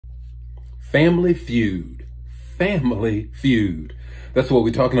Family Feud. Family Feud. That's what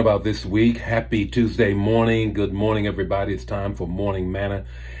we're talking about this week. Happy Tuesday morning. Good morning, everybody. It's time for Morning Manna.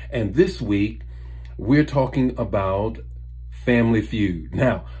 And this week, we're talking about Family Feud.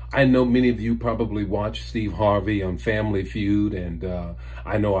 Now, I know many of you probably watch Steve Harvey on Family Feud, and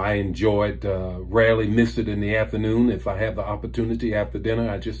I know I enjoyed, rarely miss it in the afternoon. If I have the opportunity after dinner,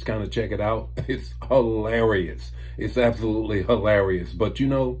 I just kind of check it out. It's hilarious. It's absolutely hilarious. But you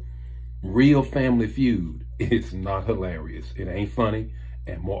know, real Family Feud is not hilarious. It ain't funny,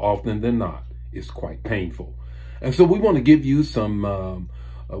 and more often than not, it's quite painful. And so we want to give you some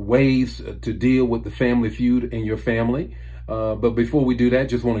ways to deal with the Family Feud in your family. But before we do that,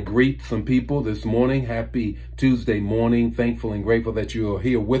 just want to greet some people this morning. Happy Tuesday morning. Thankful and grateful that you are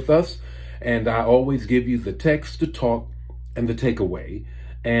here with us. And I always give you the text to talk and the takeaway.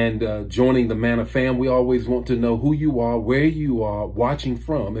 And joining the Manna fam, we always want to know who you are, where you are watching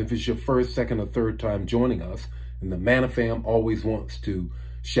from. If it's your first, second, or third time joining us, and the Manna fam always wants to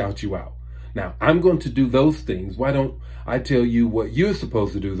shout you out. Now, I'm going to do those things. Why don't I tell you what you're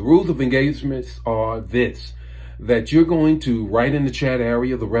supposed to do? The rules of engagements are this: that you're going to write in the chat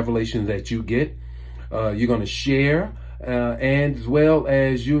area the revelation that you get. You're going to share, and as well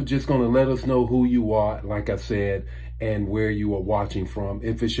as you're just going to let us know who you are, like I said, and where you are watching from,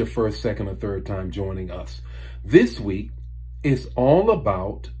 if it's your first, second, or third time joining us. This week is all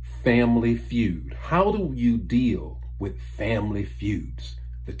about Family Feud. How do you deal with family feuds?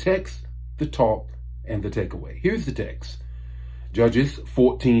 The text, the talk, and the takeaway. Here's the text. Judges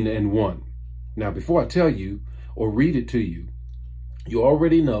 14:1. Now, before I tell you or read it to you, you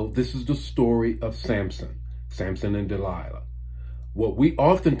already know this is the story of Samson and Delilah. What we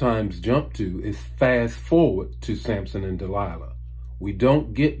oftentimes jump to is fast forward to Samson and Delilah. We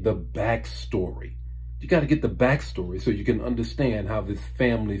don't get the backstory. You got to get the backstory so you can understand how this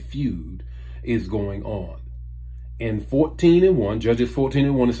family feud is going on. In 14:1, Judges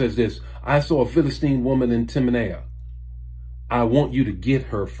 14:1, it says this: I saw a Philistine woman in Timnah. I want you to get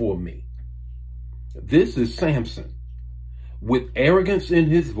her for me. This is Samson, with arrogance in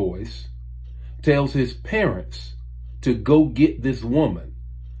his voice, tells his parents to go get this woman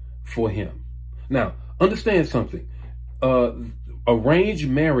for him. Now, understand something. Arranged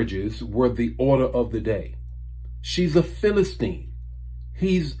marriages were the order of the day. She's a Philistine.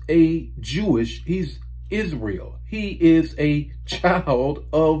 He's a Jewish. He's Israel. He is a child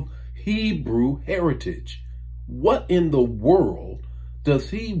of Hebrew heritage. What in the world does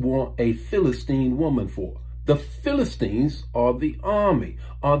he want a Philistine woman for? The Philistines are the army,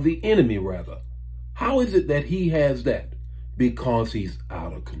 are the enemy rather. How is it that he has that? Because he's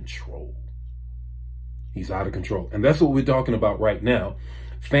out of control. He's out of control. And that's what we're talking about right now.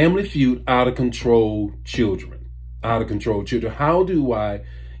 Family Feud, out of control children. Out of control children. How do I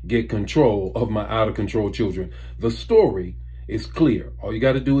get control of my out of control children? The story is clear. All you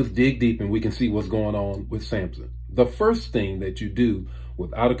got to do is dig deep and we can see what's going on with Samson. The first thing that you do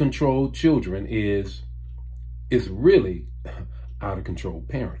with out of control children is really out of control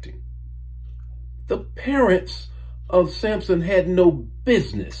parenting. The parents of Samson had no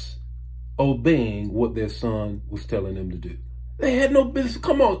business obeying what their son was telling them to do. They had no business.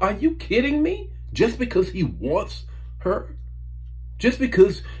 Come on, are you kidding me? Just because he wants her? Just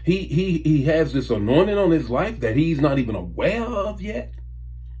because he has this anointing on his life that he's not even aware of yet?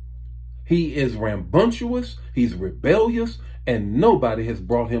 He is rambunctious, he's rebellious, and nobody has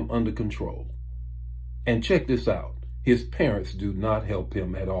brought him under control. And check this out. His parents do not help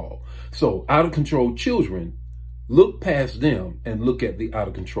him at all. So out of control children, look past them and look at the out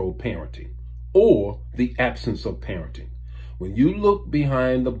of control parenting or the absence of parenting. When you look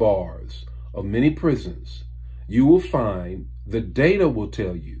behind the bars of many prisons, you will find the data will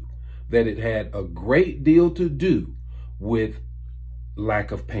tell you that it had a great deal to do with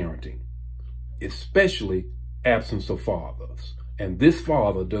lack of parenting, especially absence of fathers. And this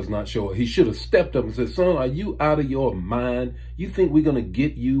father does not show it. He should have stepped up and said, son, are you out of your mind? You think we're going to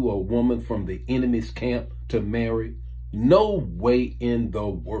get you a woman from the enemy's camp to marry? No way in the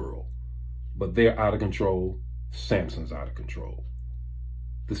world. But they're out of control. Samson's out of control.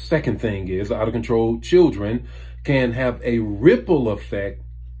 The second thing is out of control children can have a ripple effect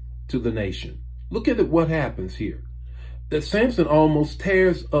to the nation. Look at what happens here. That Samson almost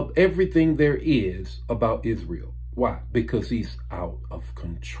tears up everything there is about Israel. Why? Because he's out of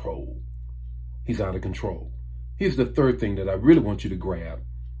control. He's out of control. Here's the third thing that I really want you to grab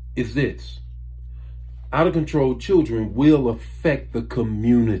is this. Out of control children will affect the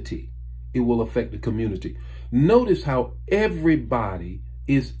community. It will affect the community. Notice how everybody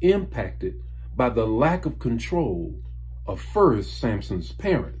is impacted by the lack of control of first Samson's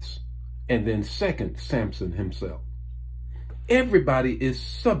parents and then second, Samson himself. Everybody is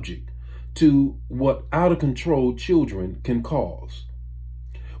subject to what out of control children can cause.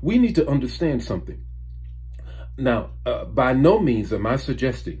 We need to understand something. Now, by no means am I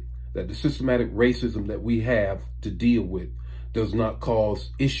suggesting that the systematic racism that we have to deal with does not cause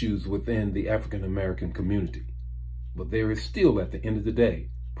issues within the African American community. But there is still, at the end of the day,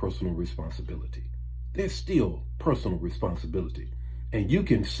 personal responsibility. There's still personal responsibility. And you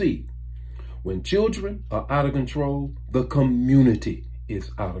can see when children are out of control, the community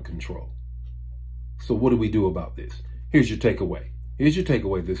is out of control. So what do we do about this? Here's your takeaway. Here's your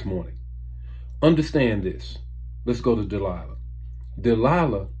takeaway this morning. Understand this. Let's go to Delilah.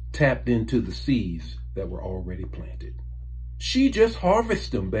 Delilah tapped into the seeds that were already planted. She just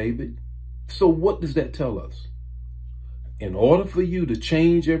harvested them, baby. So what does that tell us? In order for you to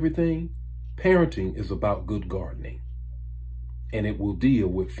change everything, parenting is about good gardening. And it will deal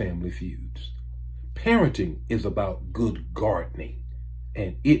with family feuds. Parenting is about good gardening.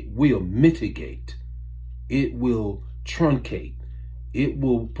 And it will mitigate. It will truncate. It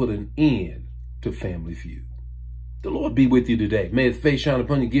will put an end to family feud. The Lord be with you today. May his face shine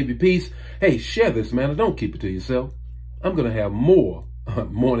upon you, give you peace. Hey, share this, man. Don't keep it to yourself. I'm going to have more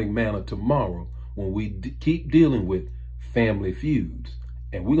morning manna tomorrow when we keep dealing with family feuds.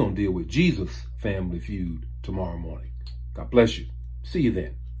 And we're going to deal with Jesus' family feud tomorrow morning. God bless you. See you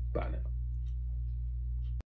then. Bye now.